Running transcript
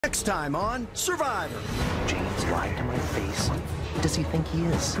Next time on Survivor. James lied to my face. Who does he think he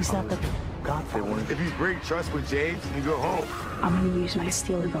is? He's not the Godfather. If you break trust with James, you go home. I'm gonna use my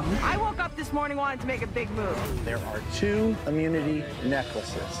steel bow. I woke up this morning wanting to make a big move. There are 2 immunity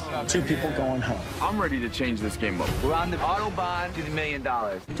necklaces. 2 people going home. I'm ready to change this game up. We're on the Autobahn to the $1 million.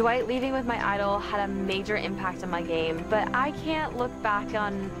 Dwight leaving with my idol had a major impact on my game, but I can't look back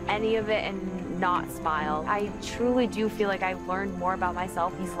on any of it and not smile. I truly do feel like I've learned more about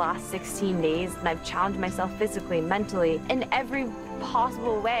myself these last 16 days, and I've challenged myself physically, mentally, in every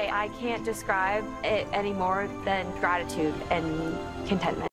possible way. I can't describe it any more than gratitude and contentment.